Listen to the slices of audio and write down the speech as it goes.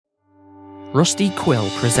Rusty Quill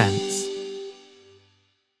presents.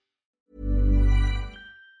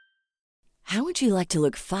 How would you like to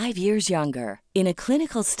look 5 years younger? In a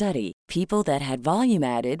clinical study, people that had volume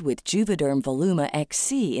added with Juvederm Voluma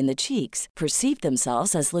XC in the cheeks perceived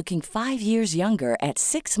themselves as looking 5 years younger at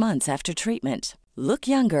 6 months after treatment. Look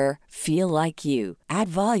younger, feel like you. Add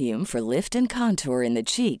volume for lift and contour in the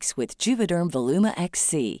cheeks with Juvederm Voluma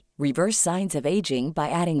XC. Reverse signs of aging by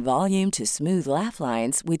adding volume to smooth laugh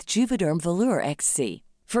lines with Juvederm Volure XC.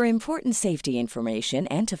 For important safety information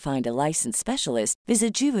and to find a licensed specialist,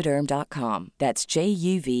 visit Juvederm.com. That's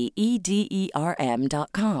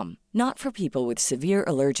JUVEDERM.com. Not for people with severe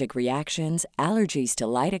allergic reactions, allergies to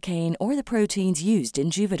lidocaine, or the proteins used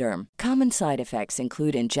in Juvederm. Common side effects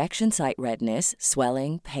include injection site redness,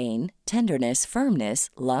 swelling, pain, tenderness, firmness,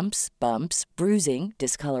 lumps, bumps, bruising,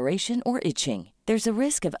 discoloration, or itching. There's a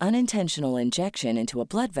risk of unintentional injection into a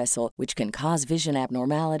blood vessel, which can cause vision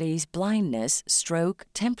abnormalities, blindness, stroke,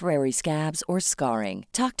 temporary scabs, or scarring.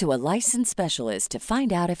 Talk to a licensed specialist to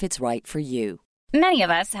find out if it's right for you. Many of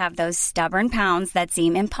us have those stubborn pounds that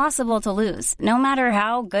seem impossible to lose, no matter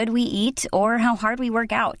how good we eat or how hard we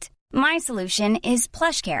work out. My solution is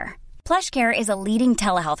PlushCare. PlushCare is a leading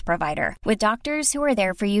telehealth provider with doctors who are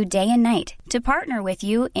there for you day and night to partner with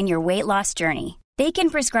you in your weight loss journey. They can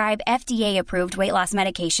prescribe FDA-approved weight loss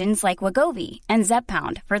medications like Wegovy and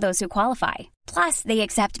Zepbound for those who qualify. Plus, they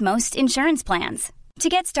accept most insurance plans. To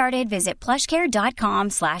get started, visit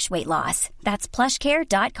plushcare.com/weightloss. That's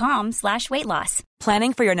plushcare.com/weightloss.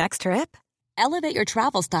 Planning for your next trip? Elevate your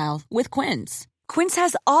travel style with Quince. Quince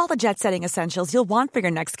has all the jet-setting essentials you'll want for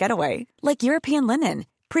your next getaway, like European linen,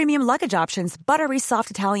 premium luggage options, buttery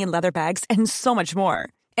soft Italian leather bags, and so much more.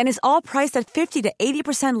 And is all priced at 50 to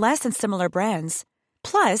 80% less than similar brands.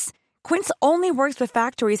 Plus, Quince only works with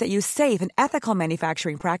factories that use safe and ethical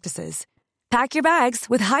manufacturing practices. Pack your bags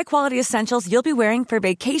with high-quality essentials you'll be wearing for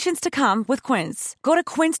vacations to come with Quince. Go to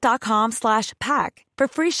quince.com/pack for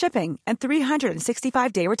free shipping and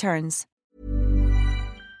 365-day returns.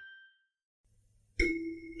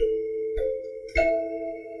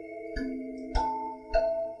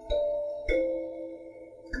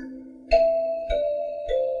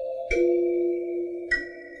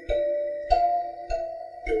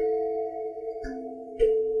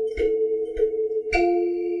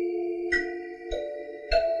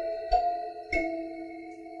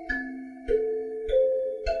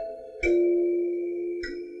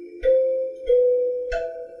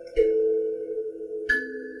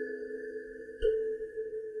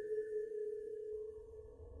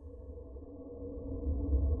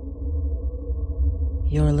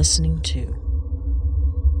 You're listening to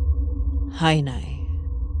Hainai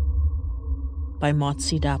by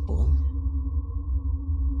Motsi Dapul.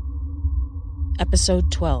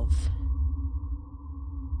 Episode 12.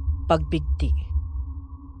 Pagbigti.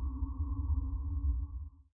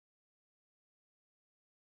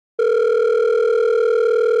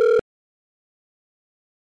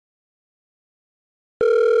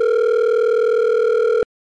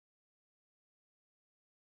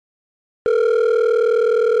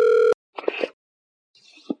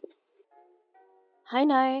 Hi,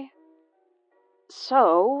 Nye.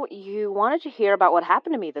 So, you wanted to hear about what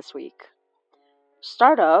happened to me this week.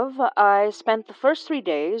 Start of, I spent the first 3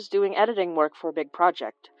 days doing editing work for a big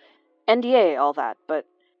project. NDA, all that, but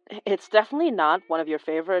it's definitely not one of your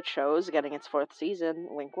favorite shows getting its 4th season,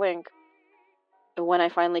 wink wink. When I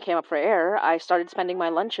finally came up for air, I started spending my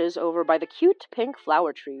lunches over by the cute pink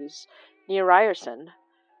flower trees near Ryerson.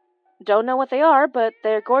 Don't know what they are, but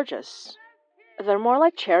they're gorgeous. They're more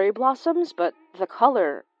like cherry blossoms, but the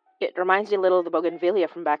color, it reminds me a little of the bougainvillea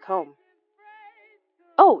from back home.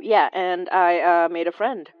 Oh, yeah, and I made a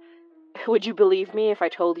friend. Would you believe me if I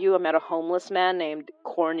told you I met a homeless man named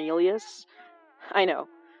Cornelius? I know.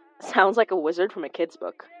 Sounds like a wizard from a kid's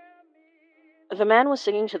book. The man was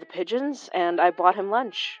singing to the pigeons, and I bought him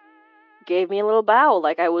lunch. Gave me a little bow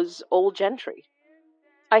like I was old gentry.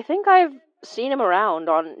 I think I've seen him around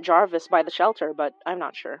on Jarvis by the shelter, but I'm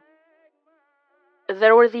not sure.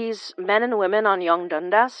 There were these men and women on Young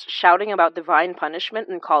Dundas shouting about divine punishment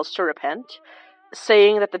and calls to repent,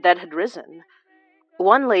 saying that the dead had risen.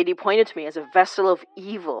 One lady pointed to me as a vessel of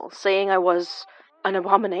evil, saying I was an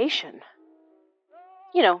abomination.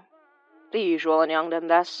 You know, the usual in Young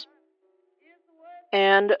Dundas.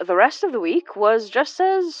 And the rest of the week was just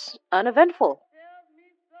as uneventful.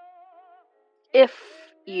 If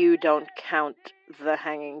you don't count the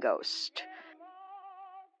hanging ghost.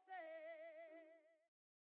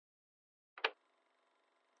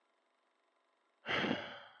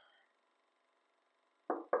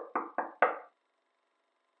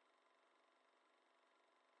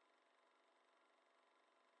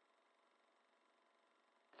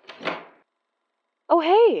 Oh,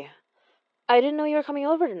 hey! I didn't know you were coming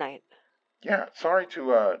over tonight. Yeah, sorry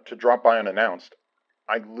to drop by unannounced.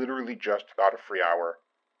 I literally just got a free hour.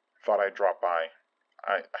 Thought I'd drop by.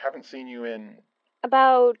 I haven't seen you in.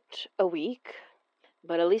 About a week.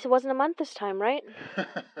 But at least it wasn't a month this time, right?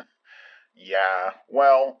 Yeah,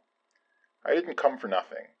 well, I didn't come for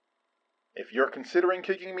nothing. If you're considering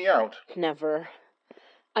kicking me out. Never.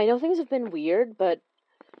 I know things have been weird, but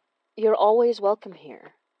you're always welcome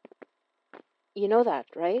here. You know that,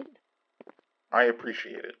 right? I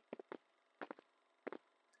appreciate it.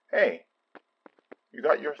 Hey, you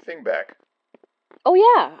got your thing back. Oh,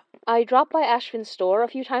 yeah. I dropped by Ashvin's store a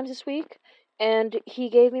few times this week, and he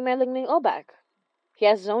gave me my Ling O back. He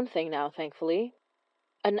has his own thing now, thankfully.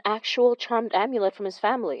 An actual charmed amulet from his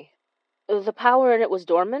family. The power in it was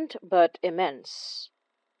dormant, but immense.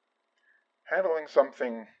 Handling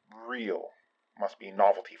something real must be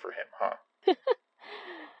novelty for him, huh?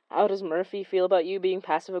 How does Murphy feel about you being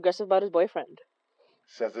passive-aggressive about his boyfriend?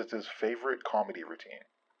 Says it's his favorite comedy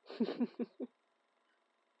routine.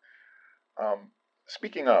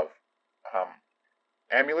 Speaking of, um,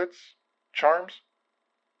 amulets, charms,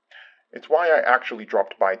 it's why I actually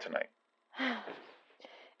dropped by tonight.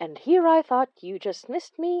 And here I thought you just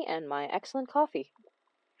missed me and my excellent coffee.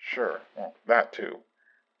 Sure, well, that too.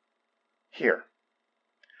 Here.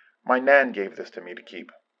 My Nan gave this to me to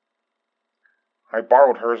keep. I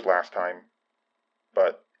borrowed hers last time,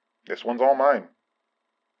 but this one's all mine.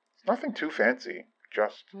 It's nothing too fancy,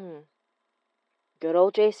 just. Good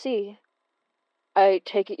old JC. I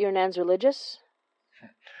take it your Nan's religious?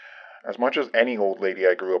 As much as any old lady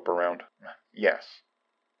I grew up around. Yes.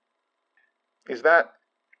 Is that.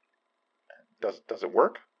 Does it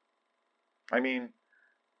work? I mean,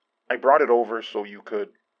 I brought it over so you could.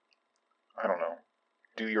 I don't know.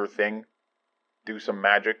 Do your thing. Do some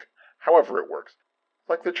magic. However it works.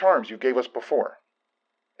 Like the charms you gave us before.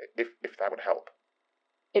 If that would help.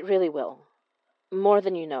 It really will. More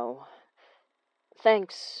than you know.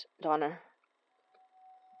 Thanks, Donner.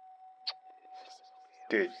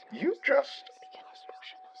 Did you just.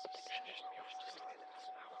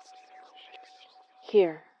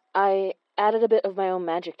 Here, I added a bit of my own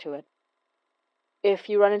magic to it. If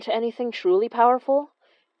you run into anything truly powerful,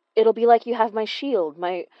 it'll be like you have my shield,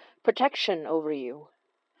 my protection over you.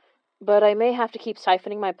 But I may have to keep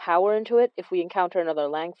siphoning my power into it if we encounter another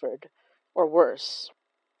Langford, or worse.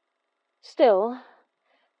 Still,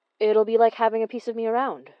 it'll be like having a piece of me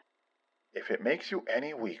around. If it makes you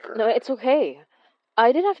any weaker. No, it's okay.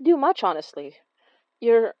 I didn't have to do much, honestly.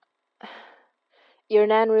 Your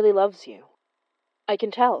Nan really loves you. I can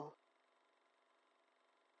tell.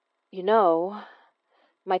 You know,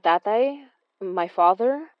 my tatay, my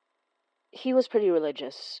father, he was pretty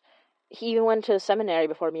religious. He even went to seminary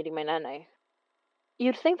before meeting my nanay.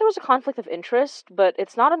 You'd think there was a conflict of interest, but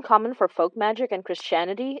it's not uncommon for folk magic and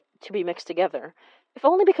Christianity to be mixed together, if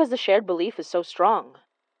only because the shared belief is so strong.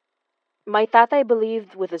 My tatay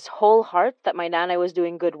believed with his whole heart that my nanay was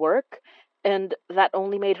doing good work, and that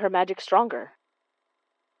only made her magic stronger.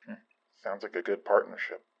 Sounds like a good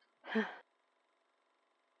partnership.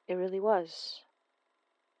 It really was.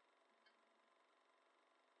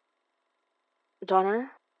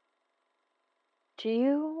 Donner, do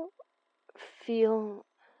you feel...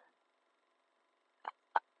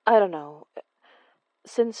 I don't know,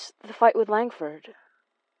 since the fight with Langford,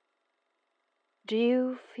 do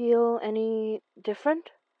you feel any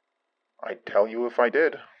different? I'd tell you if I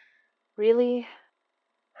did. Really?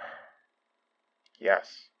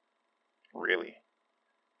 Yes. Really.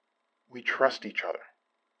 We trust each other,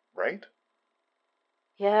 right?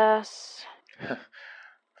 Yes.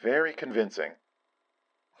 Very convincing.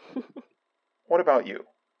 What about you?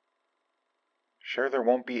 Sure there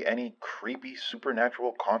won't be any creepy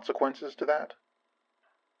supernatural consequences to that?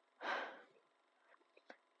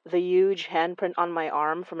 The huge handprint on my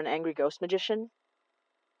arm from an angry ghost magician?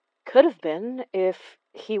 Could have been, if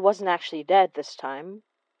he wasn't actually dead this time.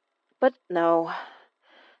 But no.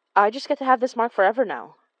 I just get to have this mark forever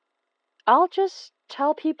now. I'll just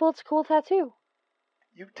tell people it's a cool tattoo.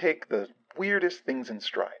 You take the weirdest things in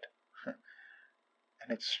stride. And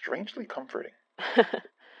it's strangely comforting.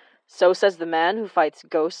 So says the man who fights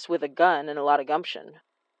ghosts with a gun and a lot of gumption.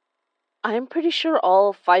 I'm pretty sure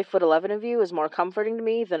all 5'11" of you is more comforting to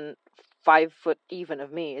me than 5 foot even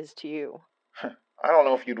of me is to you. I don't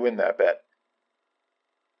know if you'd win that bet.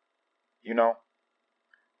 You know,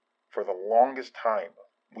 for the longest time,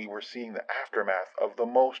 we were seeing the aftermath of the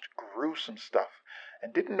most gruesome stuff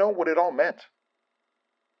and didn't know what it all meant.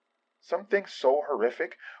 Something so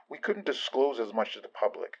horrific we couldn't disclose as much to the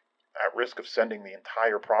public, at risk of sending the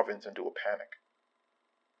entire province into a panic.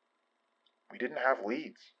 We didn't have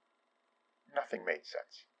leads. Nothing made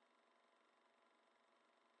sense.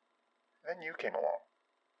 Then you came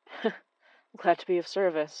along. Glad to be of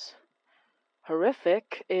service.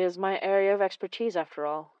 Horrific is my area of expertise, after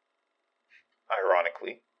all.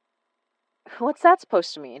 Ironically. What's that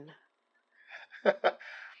supposed to mean?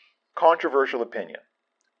 Controversial opinion.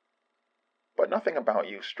 But nothing about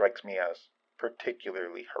you strikes me as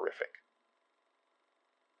particularly horrific.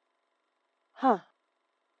 Huh.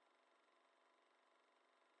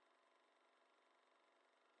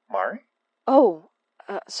 Mari? Oh,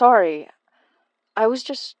 sorry. I was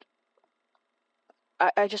just...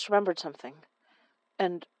 I just remembered something.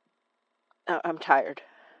 And I'm tired.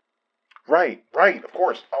 Right, of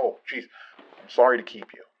course. Oh, jeez. I'm sorry to keep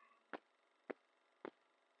you.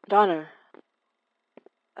 Donner,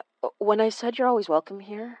 when I said you're always welcome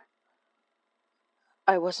here,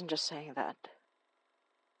 I wasn't just saying that.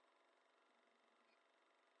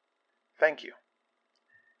 Thank you.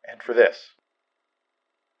 And for this.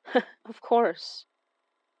 Of course.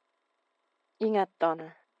 Ingat,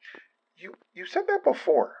 Donner. You said that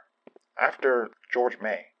before. After George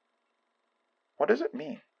May. What does it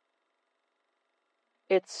mean?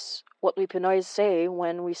 It's what we Pinoys say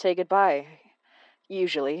when we say goodbye.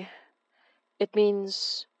 Usually. It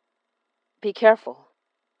means be careful.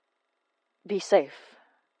 Be safe.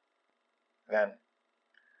 Then,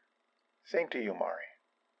 same to you, Mari.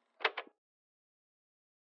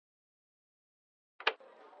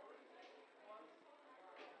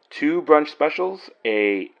 Two brunch specials,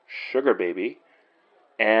 a sugar baby,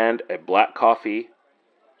 and a black coffee,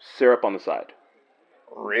 syrup on the side.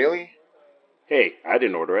 Really? Hey, I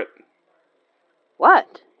didn't order it.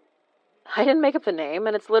 What? I didn't make up the name,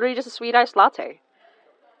 and it's literally just a sweet iced latte.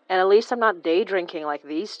 And at least I'm not day drinking like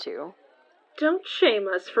these two. Don't shame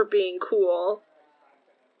us for being cool.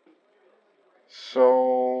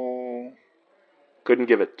 So... Couldn't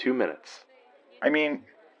give it 2 minutes. I mean,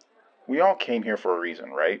 we all came here for a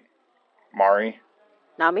reason, right? Mari?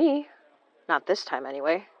 Not me. Not this time,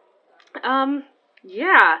 anyway.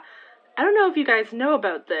 Yeah. I don't know if you guys know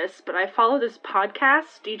about this, but I follow this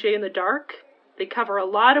podcast, DJ in the Dark. They cover a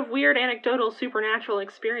lot of weird anecdotal supernatural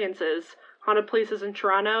experiences, haunted places in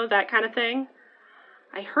Toronto, that kind of thing.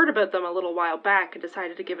 I heard about them a little while back and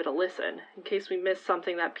decided to give it a listen, in case we missed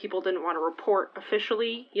something that people didn't want to report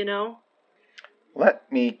officially, you know?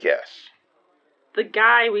 Let me guess. The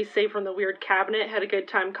guy we saved from the weird cabinet had a good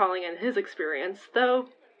time calling in his experience, though,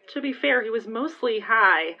 to be fair, he was mostly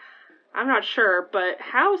high. I'm not sure, but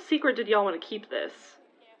how secret did y'all want to keep this?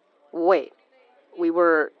 Wait, we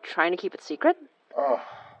were trying to keep it secret?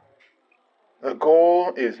 The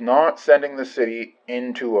goal is not sending the city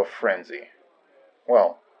into a frenzy.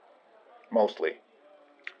 Well, mostly.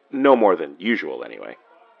 No more than usual, anyway.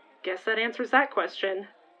 Guess that answers that question.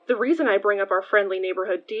 The reason I bring up our friendly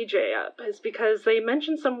neighborhood DJ up is because they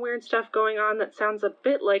mentioned some weird stuff going on that sounds a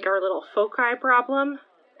bit like our little foci problem,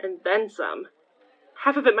 and then some.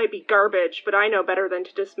 Half of it might be garbage, but I know better than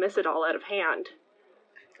to dismiss it all out of hand.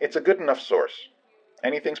 It's a good enough source.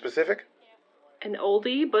 Anything specific? An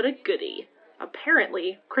oldie, but a goodie.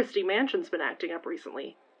 Apparently, Christie Mansion's been acting up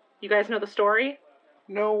recently. You guys know the story?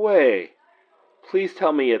 No way. Please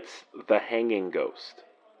tell me it's the hanging ghost.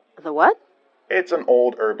 The what? It's an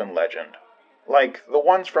old urban legend. Like the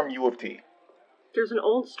ones from U of T. There's an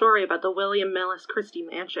old story about the William Mellis Christie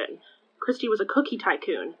Mansion. Christie was a cookie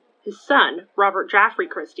tycoon. His son, Robert Jaffrey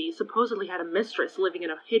Christie, supposedly had a mistress living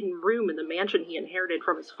in a hidden room in the mansion he inherited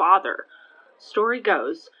from his father. Story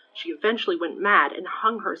goes, she eventually went mad and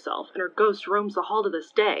hung herself, and her ghost roams the hall to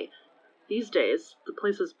this day. These days, the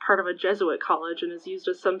place is part of a Jesuit college and is used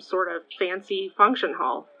as some sort of fancy function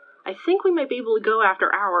hall. I think we might be able to go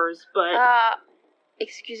after hours, but...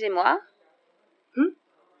 Excusez-moi? Hmm?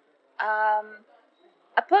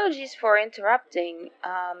 Apologies for interrupting.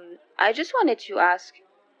 I just wanted to ask,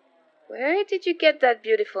 where did you get that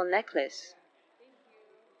beautiful necklace?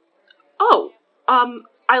 Oh,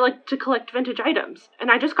 I like to collect vintage items,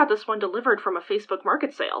 and I just got this one delivered from a Facebook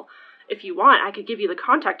market sale. If you want, I could give you the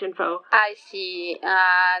contact info. I see.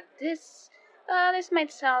 This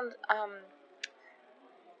might sound,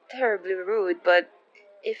 terribly rude, but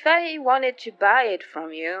if I wanted to buy it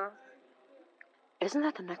from you... Isn't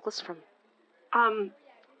that the necklace from... I'm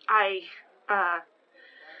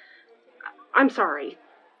sorry.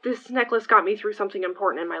 This necklace got me through something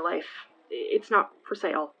important in my life. It's not for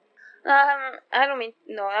sale. I don't mean...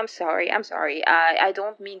 No, I'm sorry. I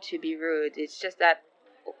don't mean to be rude. It's just that,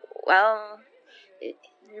 well, it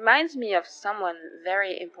reminds me of someone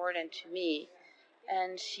very important to me.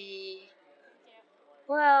 And she...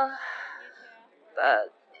 Well...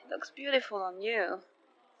 But it looks beautiful on you.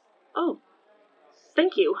 Oh,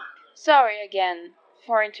 Thank you. Sorry again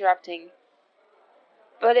for interrupting.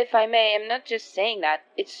 But if I may, I'm not just saying that.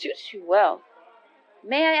 It suits you well.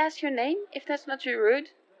 May I ask your name, if that's not too rude?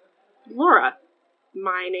 Laura.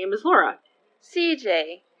 My name is Laura.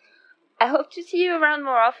 CJ. I hope to see you around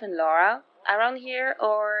more often, Laura. Around here,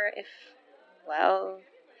 or if... well...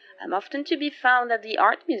 I'm often to be found at the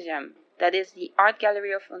Art Museum. That is the Art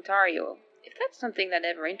Gallery of Ontario. If that's something that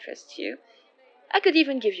ever interests you. I could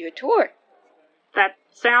even give you a tour. That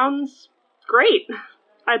sounds great.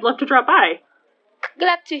 I'd love to drop by.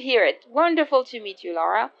 Glad to hear it. Wonderful to meet you,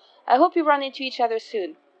 Laura. I hope we run into each other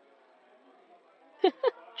soon.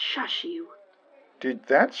 Shush you. Did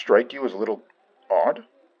that strike you as a little odd?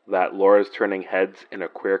 That Laura's turning heads in a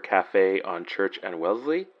queer cafe on Church and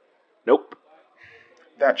Wellesley? Nope.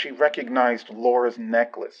 That she recognized Laura's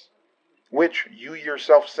necklace, which you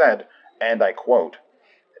yourself said, and I quote,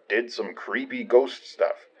 did some creepy ghost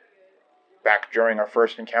stuff, back during our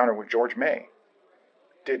first encounter with George May.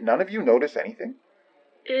 Did none of you notice anything?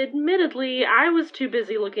 Admittedly, I was too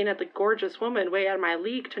busy looking at the gorgeous woman way out of my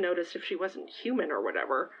league to notice if she wasn't human or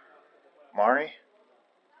whatever. Mari,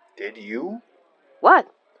 did you?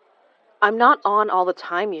 What? I'm not on all the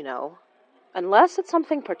time, you know. Unless it's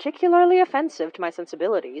something particularly offensive to my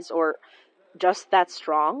sensibilities, or just that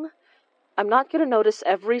strong, I'm not going to notice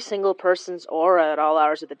every single person's aura at all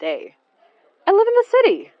hours of the day. I live in the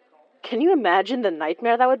city. Can you imagine the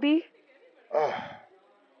nightmare that would be? Ugh.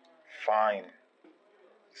 Fine.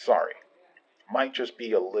 Sorry. Might just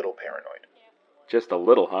be a little paranoid. Just a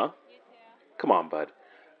little, huh? Come on, bud.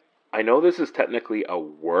 I know this is technically a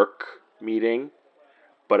work meeting,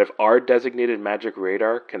 but if our designated magic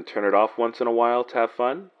radar can turn it off once in a while to have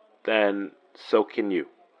fun, then so can you.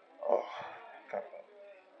 Oh,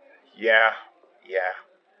 yeah.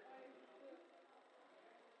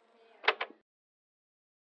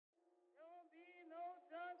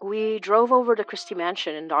 We drove over to Christie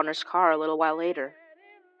Mansion in Donner's car a little while later.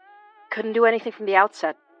 Couldn't do anything from the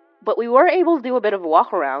outset, but we were able to do a bit of a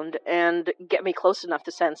walk around and get me close enough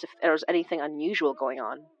to sense if there was anything unusual going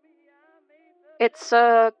on. It's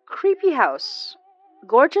a creepy house.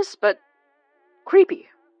 Gorgeous, but creepy.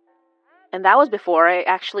 And that was before I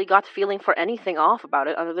actually got the feeling for anything off about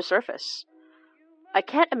it under the surface. I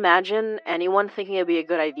can't imagine anyone thinking it'd be a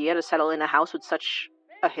good idea to settle in a house with such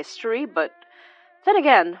a history, but then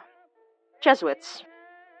again, Jesuits.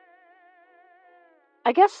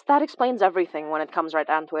 I guess that explains everything when it comes right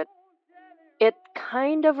down to it. It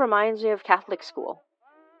kind of reminds me of Catholic school.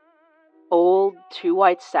 Old, two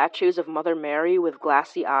white statues of Mother Mary with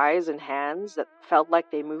glassy eyes and hands that felt like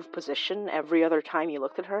they moved position every other time you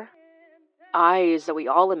looked at her. Eyes that we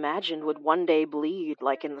all imagined would one day bleed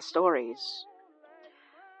like in the stories.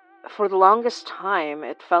 For the longest time,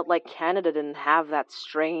 it felt like Canada didn't have that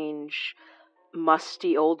strange,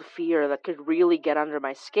 musty old fear that could really get under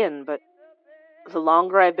my skin, but the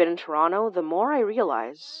longer I've been in Toronto, the more I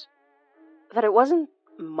realize that it wasn't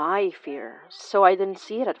my fear, so I didn't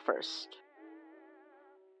see it at first.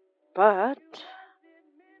 But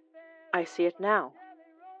I see it now.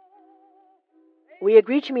 We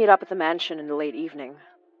agreed to meet up at the mansion in the late evening.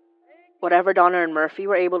 Whatever Donna and Murphy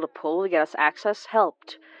were able to pull to get us access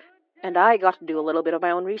helped, and I got to do a little bit of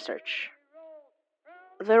my own research.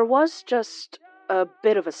 There was just a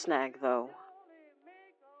bit of a snag, though.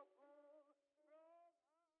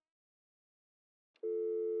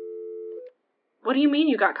 What do you mean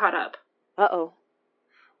you got caught up? Uh-oh.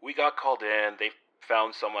 We got called in. They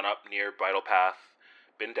found someone up near Bridle Path.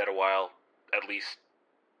 Been dead a while, at least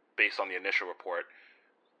based on the initial report.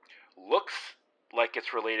 Looks like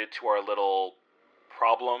it's related to our little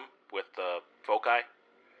problem with the foci,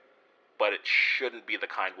 but it shouldn't be the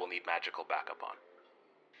kind we'll need magical backup on.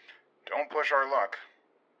 Don't push our luck.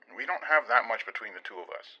 We don't have that much between the two of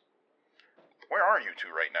us. Where are you two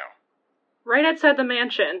right now? Right outside the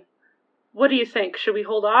mansion. What do you think? Should we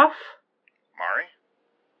hold off? Mari?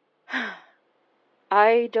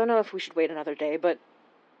 I don't know if we should wait another day, but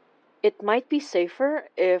it might be safer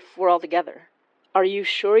if we're all together. Are you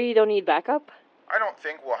sure you don't need backup? I don't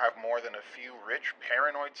think we'll have more than a few rich,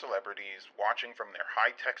 paranoid celebrities watching from their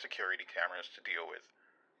high-tech security cameras to deal with.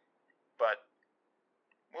 But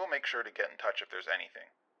we'll make sure to get in touch if there's anything.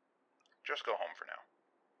 Just go home for now.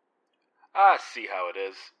 I see how it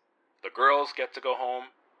is. The girls get to go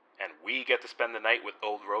home, and we get to spend the night with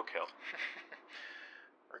old roadkill.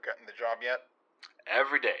 Forgetting the job yet?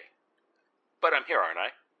 Every day. But I'm here, aren't I?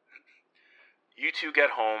 You two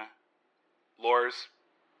get home. Lors,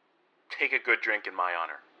 take a good drink in my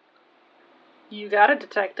honor. You got it,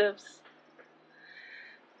 detectives.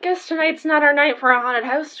 Guess tonight's not our night for a haunted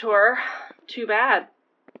house tour. Too bad.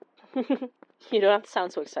 You don't have to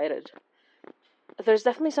sound so excited. There's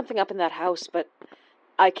definitely something up in that house, but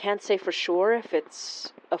I can't say for sure if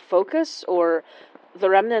it's a focus or the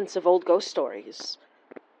remnants of old ghost stories.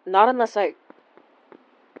 Not unless I...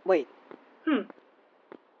 Wait. Hmm.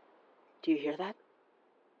 Do you hear that?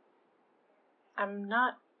 I'm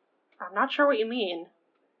not sure what you mean.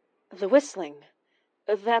 The whistling.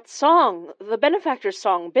 That song. The Benefactor's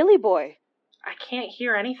song, Billy Boy. I can't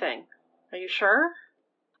hear anything. Are you sure?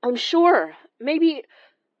 I'm sure. Maybe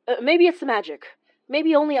it's the magic.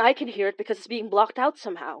 Maybe only I can hear it because it's being blocked out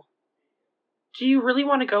somehow. Do you really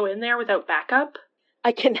want to go in there without backup?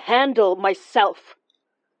 I can handle myself.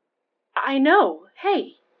 I know.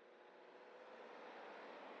 Hey.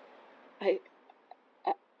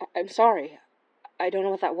 I'm sorry. I don't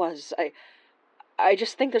know what that was. I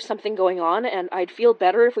just think there's something going on, and I'd feel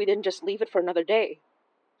better if we didn't just leave it for another day.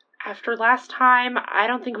 After last time, I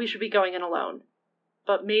don't think we should be going in alone.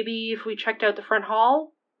 But maybe if we checked out the front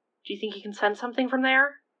hall? Do you think you can sense something from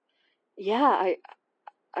there? Yeah,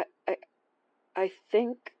 I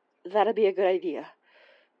think that'd be a good idea.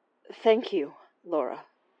 Thank you, Laura.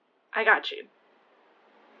 I got you.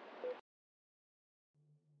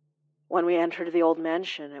 When we entered the old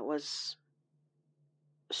mansion, it was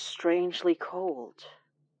strangely cold.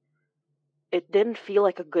 It didn't feel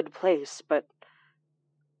like a good place, but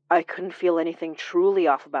I couldn't feel anything truly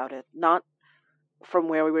off about it, not from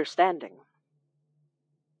where we were standing.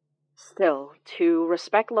 Still, to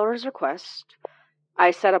respect Laura's request,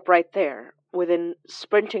 I set up right there, within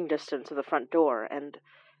sprinting distance of the front door, and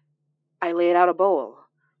I laid out a bowl,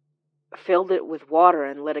 filled it with water,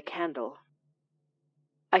 and lit a candle.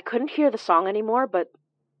 I couldn't hear the song anymore, but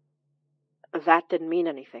that didn't mean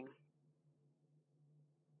anything.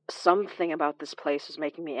 Something about this place was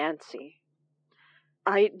making me antsy.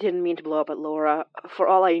 I didn't mean to blow up at Laura. For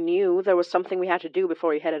all I knew, there was something we had to do before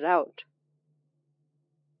we headed out.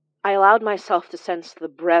 I allowed myself to sense the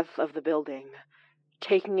breadth of the building,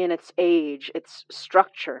 taking in its age, its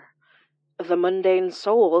structure, the mundane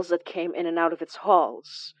souls that came in and out of its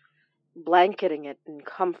halls, blanketing it in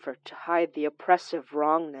comfort to hide the oppressive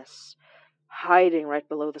wrongness hiding right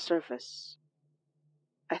below the surface.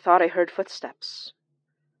 I thought I heard footsteps.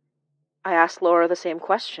 I asked Laura the same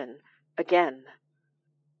question, again.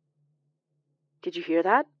 Did you hear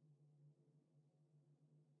that?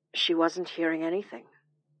 She wasn't hearing anything.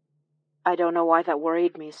 I don't know why that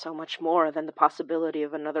worried me so much more than the possibility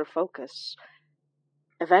of another focus.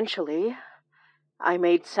 Eventually, I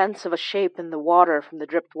made sense of a shape in the water from the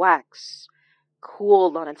dripped wax,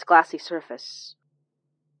 cooled on its glassy surface.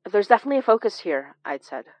 There's definitely a focus here, I'd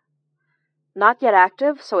said. Not yet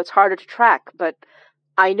active, so it's harder to track, but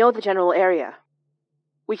I know the general area.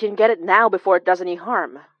 We can get it now before it does any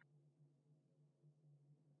harm.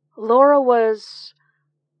 Laura was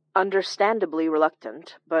understandably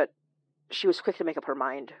reluctant, but she was quick to make up her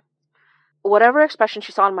mind. Whatever expression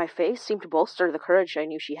she saw on my face seemed to bolster the courage I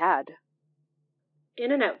knew she had.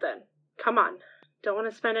 In and out, then. Come on. Don't want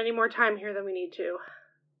to spend any more time here than we need to.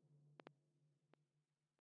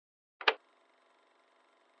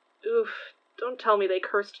 Oof, don't tell me they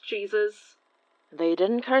cursed Jesus. They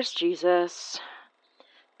didn't curse Jesus.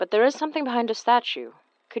 But there is something behind a statue.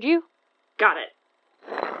 Could you? Got it.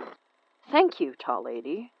 Thank you, tall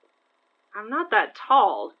lady. I'm not that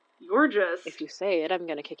tall. You're just... If you say it, I'm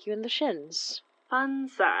gonna kick you in the shins. fun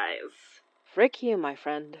size. Frick you, my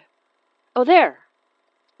friend. Oh, there.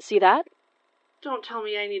 See that? Don't tell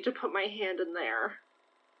me I need to put my hand in there.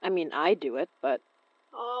 I mean, I do it, but...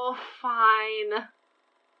 Oh, fine.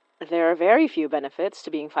 There are very few benefits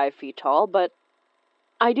to being 5 feet tall, but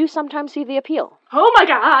I do sometimes see the appeal. Oh my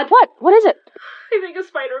god! What? What is it? I think a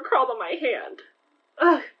spider crawled on my hand.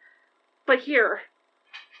 Ugh. But here.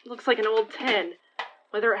 Looks like an old tin.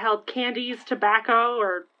 Whether it held candies, tobacco,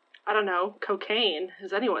 or, I don't know, cocaine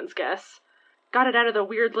is anyone's guess. Got it out of the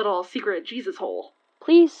weird little secret Jesus hole.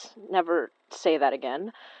 Please never say that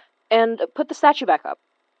again. And put the statue back up.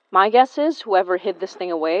 My guess is whoever hid this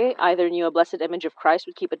thing away either knew a blessed image of Christ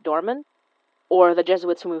would keep it dormant, or the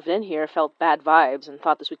Jesuits who moved in here felt bad vibes and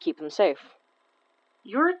thought this would keep them safe.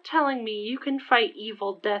 You're telling me you can fight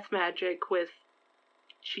evil death magic with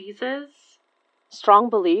Jesus? Strong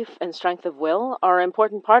belief and strength of will are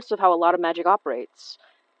important parts of how a lot of magic operates.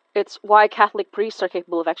 It's why Catholic priests are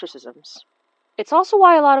capable of exorcisms. It's also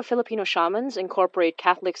why a lot of Filipino shamans incorporate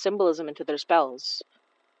Catholic symbolism into their spells.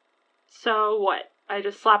 So what? I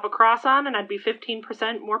just slap a cross on and I'd be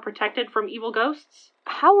 15% more protected from evil ghosts?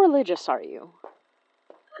 How religious are you?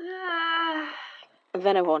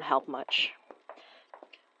 Then it won't help much.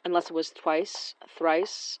 Unless it was twice,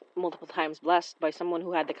 thrice, multiple times blessed by someone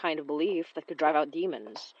who had the kind of belief that could drive out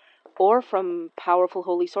demons, or from powerful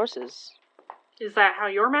holy sources. Is that how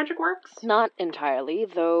your magic works? Not entirely,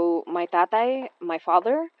 though my tatay, my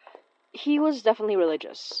father, he was definitely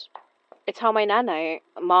religious. It's how my nanay,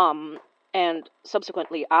 mom, and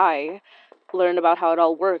subsequently I, learned about how it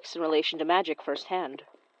all works in relation to magic firsthand.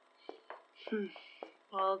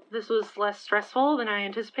 Well, this was less stressful than I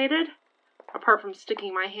anticipated, apart from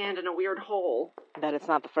sticking my hand in a weird hole. Bet it's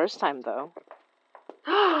not the first time, though.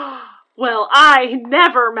 Well, I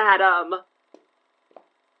never, madam!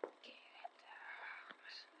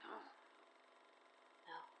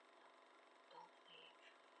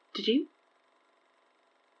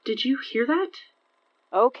 Did you hear that?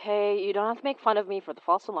 Okay, you don't have to make fun of me for the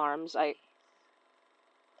false alarms. Don't leave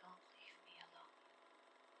me alone.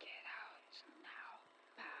 Get out now.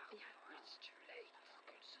 Before it's too late.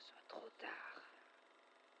 Que ce soit trop tard.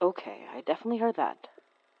 Okay, I definitely heard that.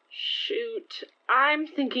 Shoot. I'm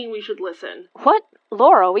thinking we should listen. What?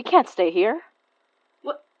 Laura, we can't stay here.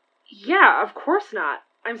 What? Yeah, of course not.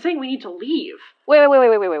 I'm saying we need to leave.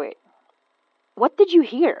 Wait. What did you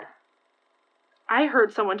hear? I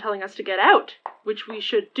heard someone telling us to get out, which we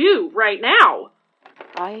should do right now.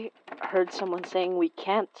 I heard someone saying we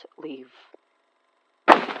can't leave.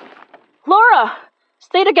 Laura!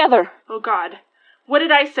 Stay together! Oh God. What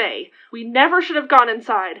did I say? We never should have gone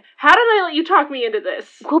inside. How did I let you talk me into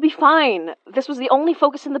this? We'll be fine. This was the only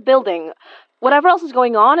focus in the building. Whatever else is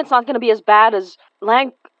going on, it's not going to be as bad as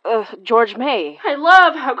George May. I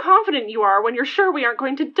love how confident you are when you're sure we aren't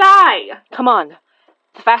going to die. Come on.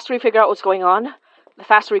 The faster we figure out what's going on, the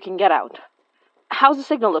faster we can get out. How's the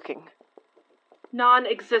signal looking?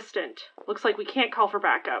 Non-existent. Looks like we can't call for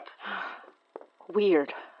backup.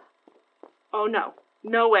 Weird. Oh no.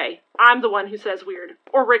 No way. I'm the one who says weird.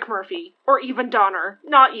 Or Rick Murphy. Or even Donner.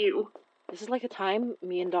 Not you. This is like the time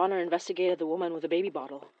me and Donner investigated the woman with the baby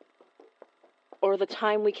bottle. Or the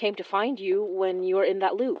time we came to find you when you were in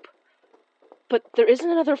that loop. But there isn't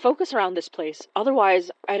another focus around this place. Otherwise,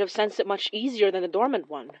 I'd have sensed it much easier than the dormant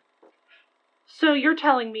one. So you're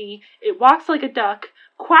telling me it walks like a duck,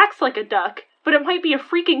 quacks like a duck, but it might be a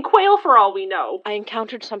freaking quail for all we know. I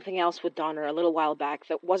encountered something else with Donner a little while back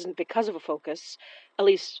that wasn't because of a focus. At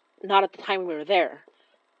least, not at the time we were there.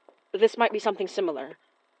 This might be something similar.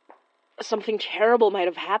 Something terrible might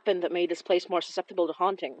have happened that made this place more susceptible to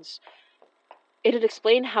hauntings. It'd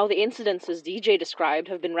explain how the incidences DJ described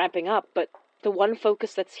have been ramping up, but the one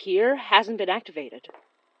focus that's here hasn't been activated.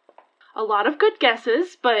 A lot of good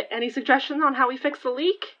guesses, but any suggestions on how we fix the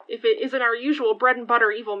leak? If it isn't our usual bread and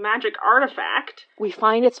butter evil magic artifact. We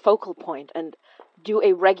find its focal point and do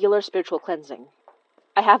a regular spiritual cleansing.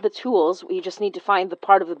 I have the tools, we just need to find the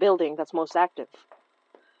part of the building that's most active.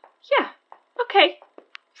 Yeah, okay.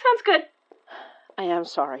 Sounds good. I am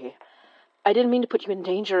sorry. I didn't mean to put you in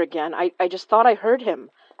danger again. I just thought I heard him.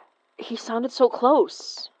 He sounded so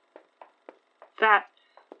close. That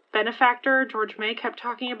benefactor George May kept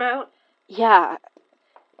talking about? Yeah.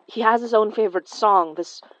 He has his own favorite song,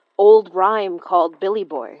 this old rhyme called Billy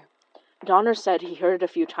Boy. Donner said he heard it a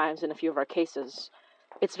few times in a few of our cases.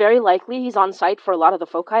 It's very likely he's on site for a lot of the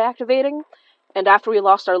foci activating, and after we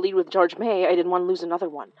lost our lead with George May, I didn't want to lose another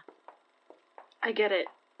one. I get it.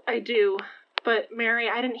 I do. But, Mary,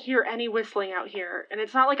 I didn't hear any whistling out here, and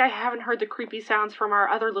it's not like I haven't heard the creepy sounds from our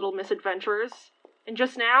other little misadventures. And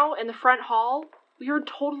just now, in the front hall, we heard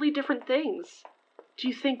totally different things. Do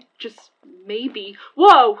you think just maybe...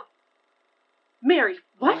 Whoa! Mary,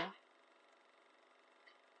 what? No.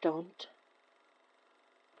 Don't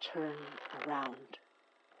turn around.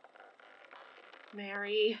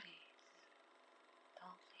 Mary...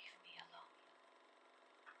 Don't leave me alone.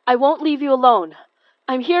 I won't leave you alone.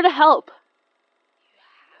 I'm here to help.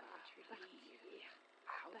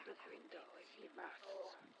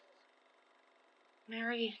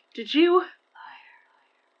 Mary, did you... Liar.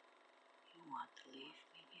 You want to leave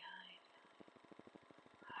me behind.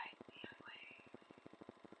 Hide me away.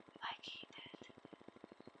 Like he did.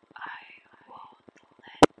 I won't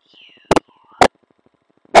let you.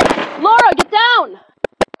 Laura, get down!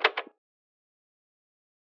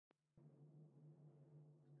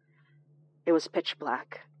 It was pitch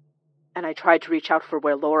black, and I tried to reach out for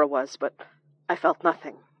where Laura was, but I felt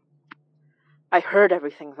nothing. I heard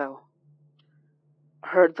everything, though.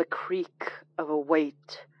 Heard the creak of a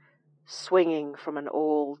weight swinging from an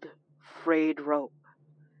old, frayed rope.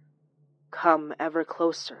 Come ever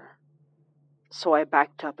closer, so I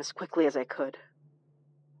backed up as quickly as I could.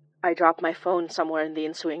 I dropped my phone somewhere in the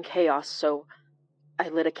ensuing chaos, so I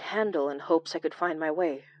lit a candle in hopes I could find my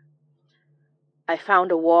way. I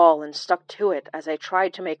found a wall and stuck to it as I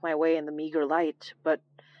tried to make my way in the meager light, but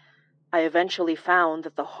I eventually found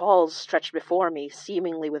that the halls stretched before me,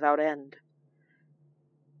 seemingly without end.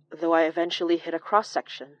 Though I eventually hit a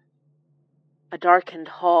cross-section, a darkened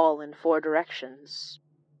hall in 4 directions.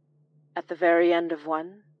 At the very end of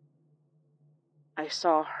one, I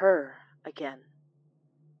saw her again.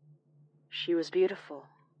 She was beautiful,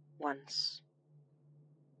 once.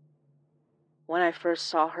 When I first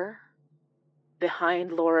saw her,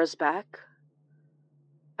 behind Laura's back,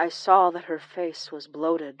 I saw that her face was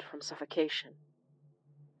bloated from suffocation.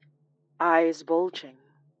 Eyes bulging,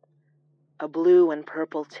 a blue and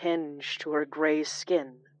purple tinge to her gray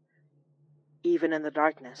skin, even in the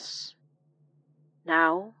darkness.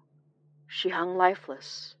 Now, she hung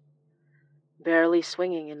lifeless, barely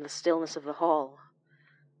swinging in the stillness of the hall,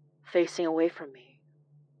 facing away from me.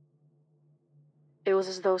 It was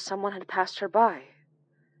as though someone had passed her by,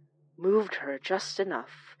 moved her just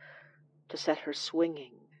enough to set her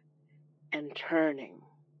swinging and turning,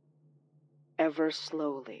 ever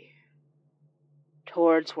slowly,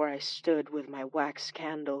 towards where I stood with my wax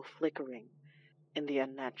candle flickering in the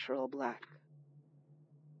unnatural black.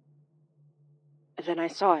 Then I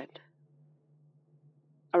saw it,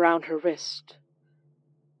 around her wrist,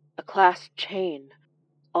 a clasped chain,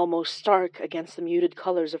 almost stark against the muted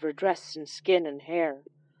colors of her dress and skin and hair.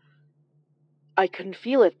 I couldn't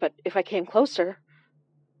feel it, but if I came closer...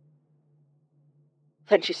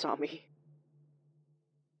 Then she saw me.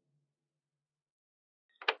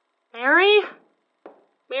 Mary?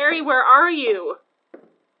 Mary, where are you?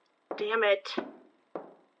 Damn it. Her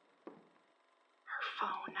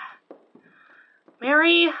phone.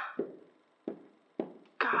 Mary?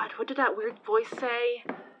 God, what did that weird voice say?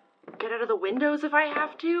 Get out of the windows if I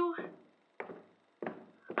have to?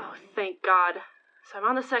 Oh, thank God. So I'm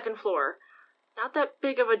on the 2nd floor. Not that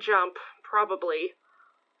big of a jump, probably.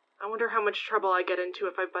 I wonder how much trouble I get into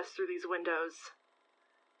if I bust through these windows.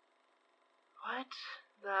 What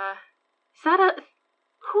the... Is that a...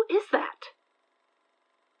 Who is that?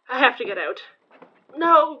 I have to get out.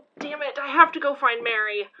 No, damn it, I have to go find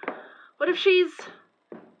Mary. What if she's...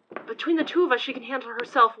 Between the two of us, she can handle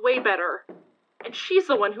herself way better. And she's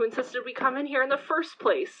the one who insisted we come in here in the first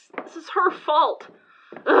place. This is her fault.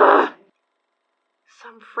 Ugh!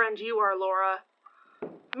 Some friend you are, Laura.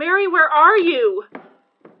 Mary, where are you?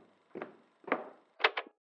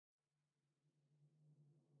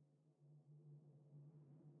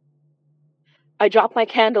 I dropped my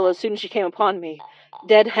candle as soon as she came upon me,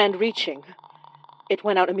 dead hand reaching. It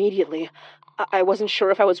went out immediately. I wasn't sure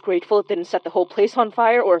if I was grateful it didn't set the whole place on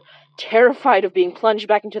fire, or terrified of being plunged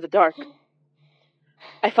back into the dark.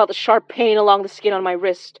 I felt a sharp pain along the skin on my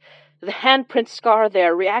wrist, the handprint scar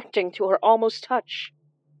there reacting to her almost touch.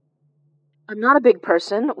 I'm not a big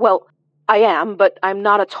person. Well, I am, but I'm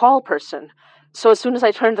not a tall person. So as soon as I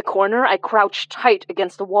turned the corner, I crouched tight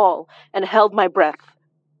against the wall and held my breath.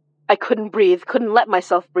 I couldn't breathe, couldn't let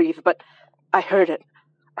myself breathe, but I heard it,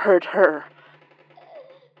 heard her.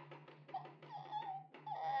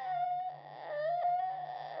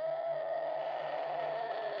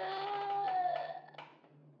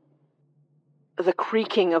 The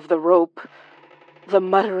creaking of the rope, the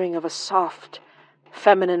muttering of a soft,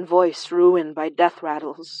 feminine voice ruined by death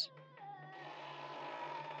rattles.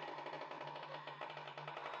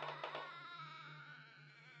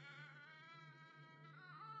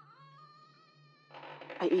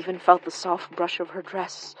 I even felt the soft brush of her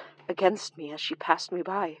dress against me as she passed me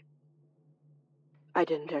by. I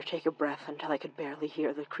didn't dare take a breath until I could barely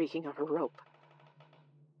hear the creaking of her rope.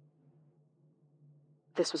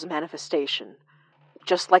 This was a manifestation,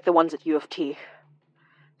 just like the ones at U of T.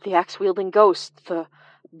 The axe-wielding ghost, the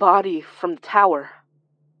body from the tower.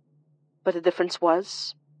 But the difference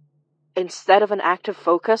was, instead of an active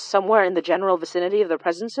focus somewhere in the general vicinity of their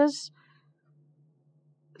presences,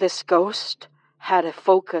 this ghost had a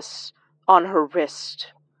focus on her wrist,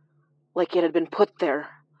 like it had been put there,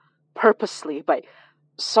 purposely, by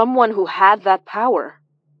someone who had that power.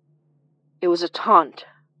 It was a taunt,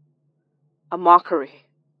 a mockery.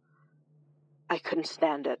 I couldn't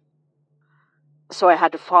stand it. So I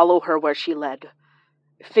had to follow her where she led,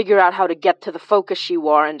 figure out how to get to the focus she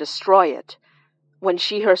wore and destroy it, when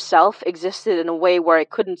she herself existed in a way where I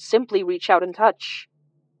couldn't simply reach out and touch.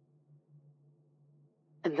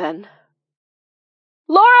 And then...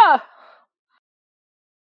 Laura!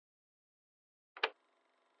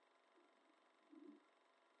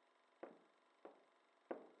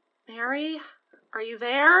 Mary, are you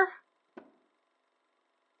there?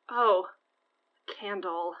 Oh,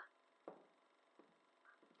 candle.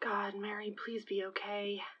 God, Mary, please be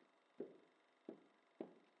okay.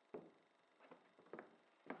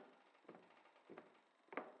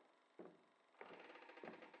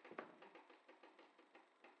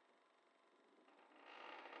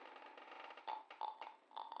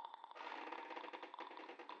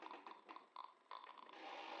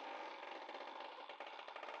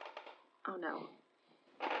 no.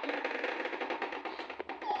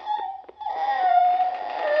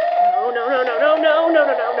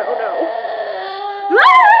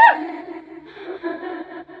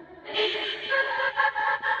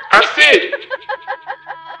 Astrid!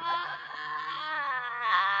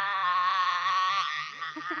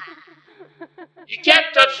 You can't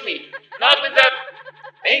touch me. Not with that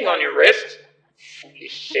thing on your wrist.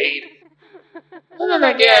 Foolish shade. And then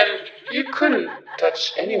again, you couldn't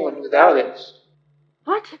touch anyone without it.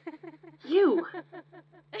 What? You?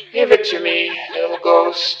 Give it to me, little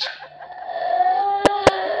ghost.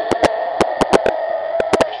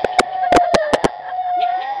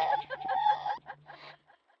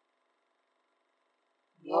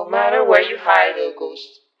 No matter where you hide, little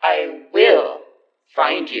ghost, I will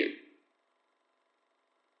find you.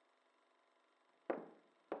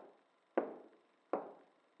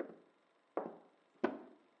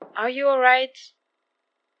 Are you alright?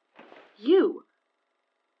 You?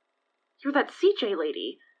 You're that CJ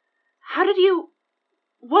lady. How did you...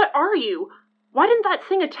 What are you? Why didn't that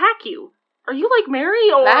thing attack you? Are you like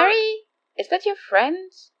Mary, or... Mary? Is that your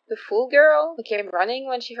friend? The fool girl who came running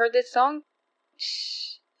when she heard this song?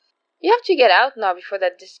 Shh. You have to get out now before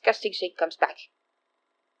that disgusting shake comes back.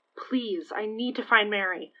 Please, I need to find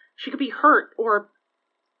Mary. She could be hurt, or...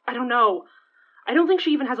 I don't know. I don't think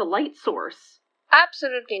she even has a light source.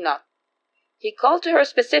 Absolutely not. He called to her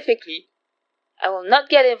specifically. I will not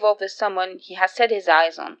get involved with someone he has set his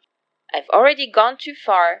eyes on. I've already gone too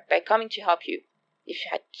far by coming to help you. If you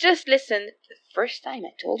had just listened the first time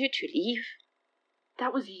I told you to leave.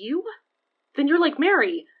 That was you? Then you're like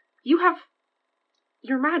Mary. You have...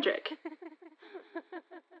 You're magic.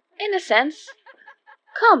 In a sense.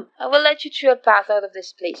 Come, I will let you through a path out of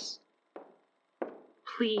this place.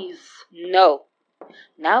 Please. No.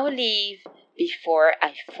 Now leave before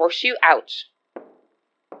I force you out.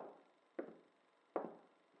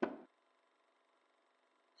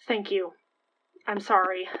 Thank you. I'm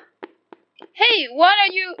sorry. Hey, what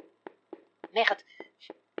are you... Merde.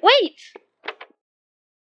 Wait!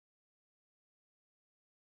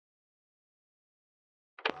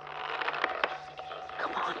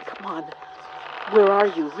 Come on. Where are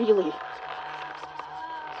you, really?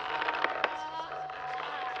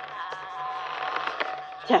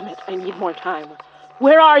 Damn it, I need more time.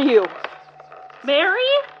 Where are you? Mary?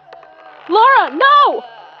 Laura, no!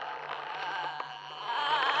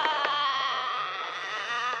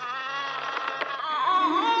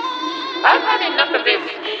 I've had enough of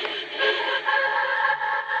this.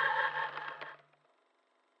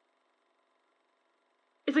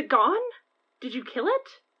 Is it gone? Did you kill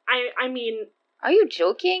it? I mean... Are you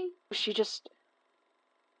joking? She just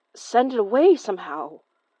sent it away somehow.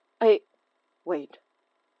 Wait.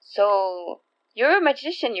 So, you're a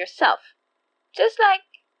magician yourself. Just like,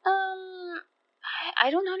 I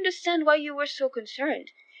don't understand why you were so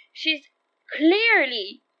concerned. She's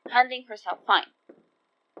clearly handling herself fine.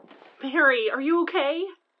 Mary, are you okay?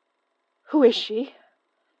 Who is she?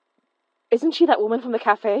 Isn't she that woman from the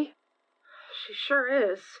cafe? She sure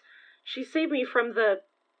is. She saved me from the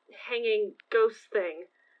hanging ghost thing.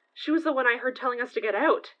 She was the one I heard telling us to get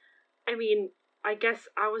out. I mean, I guess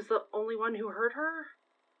I was the only one who heard her.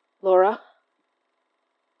 Laura,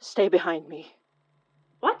 stay behind me.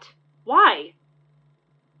 What? Why?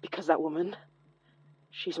 Because that woman,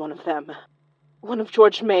 she's one of them. One of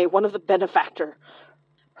George May, one of the benefactor.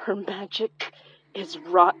 Her magic is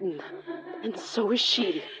rotten, and so is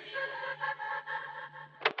she.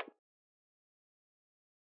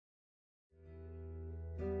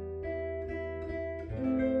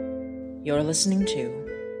 You're listening to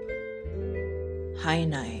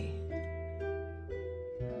Hainai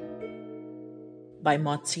by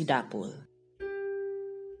Motsi Dapul.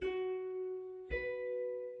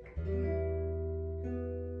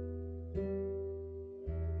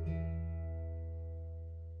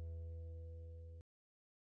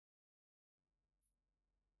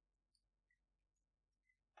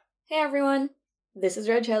 Hey everyone! This is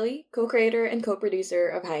Reg Helly, co-creator and co-producer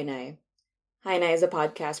of Hainai. Hainai is a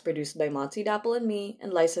podcast produced by Motsi Dapple and me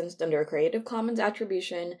and licensed under a Creative Commons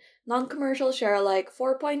Attribution, Non-Commercial Share-alike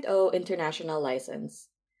 4.0 International License.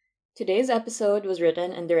 Today's episode was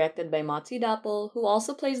written and directed by Motsi Dapple, who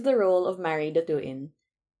also plays the role of Mary Datuin.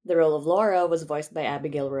 The role of Laura was voiced by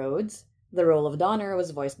Abigail Rhodes. The role of Donner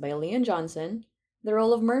was voiced by Leon Johnson. The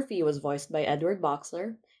role of Murphy was voiced by Edward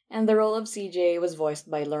Boxler. And the role of CJ was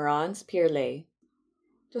voiced by Laurence Pierlay.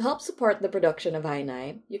 To help support the production of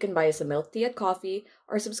Hainai, you can buy us a milk tea at Coffee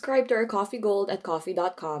or subscribe to our Coffee Gold at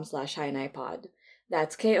coffee.com/HainaiPod.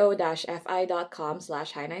 That's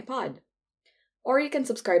ko-fi.com/HainaiPod. Or you can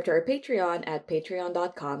subscribe to our Patreon at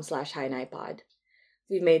patreon.com/HiNaiPod.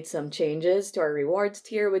 We've made some changes to our rewards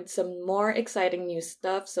tier with some more exciting new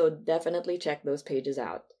stuff, so definitely check those pages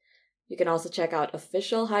out. You can also check out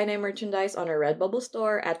official Hainai merchandise on our Redbubble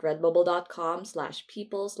store at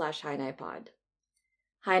redbubble.com/people/HiNaiPod.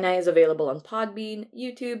 Hainai is available on Podbean,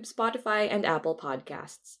 YouTube, Spotify, and Apple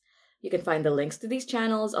Podcasts. You can find the links to these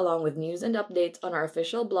channels along with news and updates on our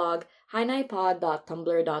official blog,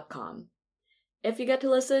 hainaipod.tumblr.com. If you get to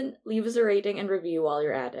listen, leave us a rating and review while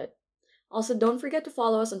you're at it. Also, don't forget to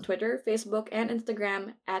follow us on Twitter, Facebook, and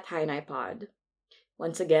Instagram at HiNaiPod.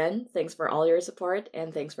 Once again, thanks for all your support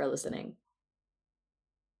and thanks for listening.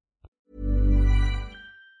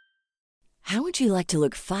 How would you like to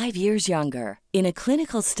look 5 years younger? In a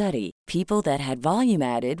clinical study, people that had volume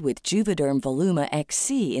added with Juvederm Voluma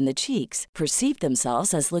XC in the cheeks perceived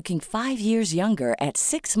themselves as looking 5 years younger at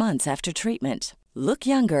 6 months after treatment. Look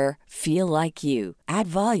younger, feel like you. Add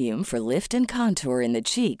volume for lift and contour in the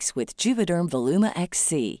cheeks with Juvederm Voluma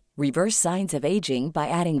XC. Reverse signs of aging by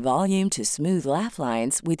adding volume to smooth laugh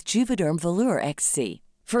lines with Juvederm Volure XC.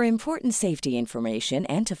 For important safety information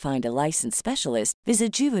and to find a licensed specialist,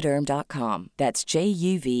 visit Juvederm.com. That's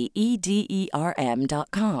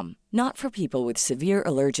JUVEDERM.com. Not for people with severe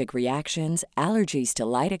allergic reactions, allergies to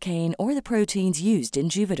lidocaine, or the proteins used in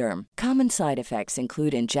Juvederm. Common side effects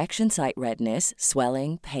include injection site redness,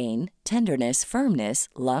 swelling, pain, tenderness, firmness,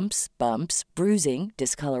 lumps, bumps, bruising,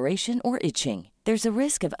 discoloration, or itching. There's a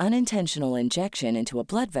risk of unintentional injection into a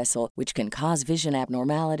blood vessel, which can cause vision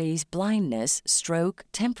abnormalities, blindness, stroke,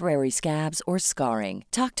 temporary scabs, or scarring.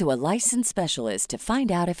 Talk to a licensed specialist to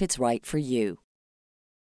find out if it's right for you.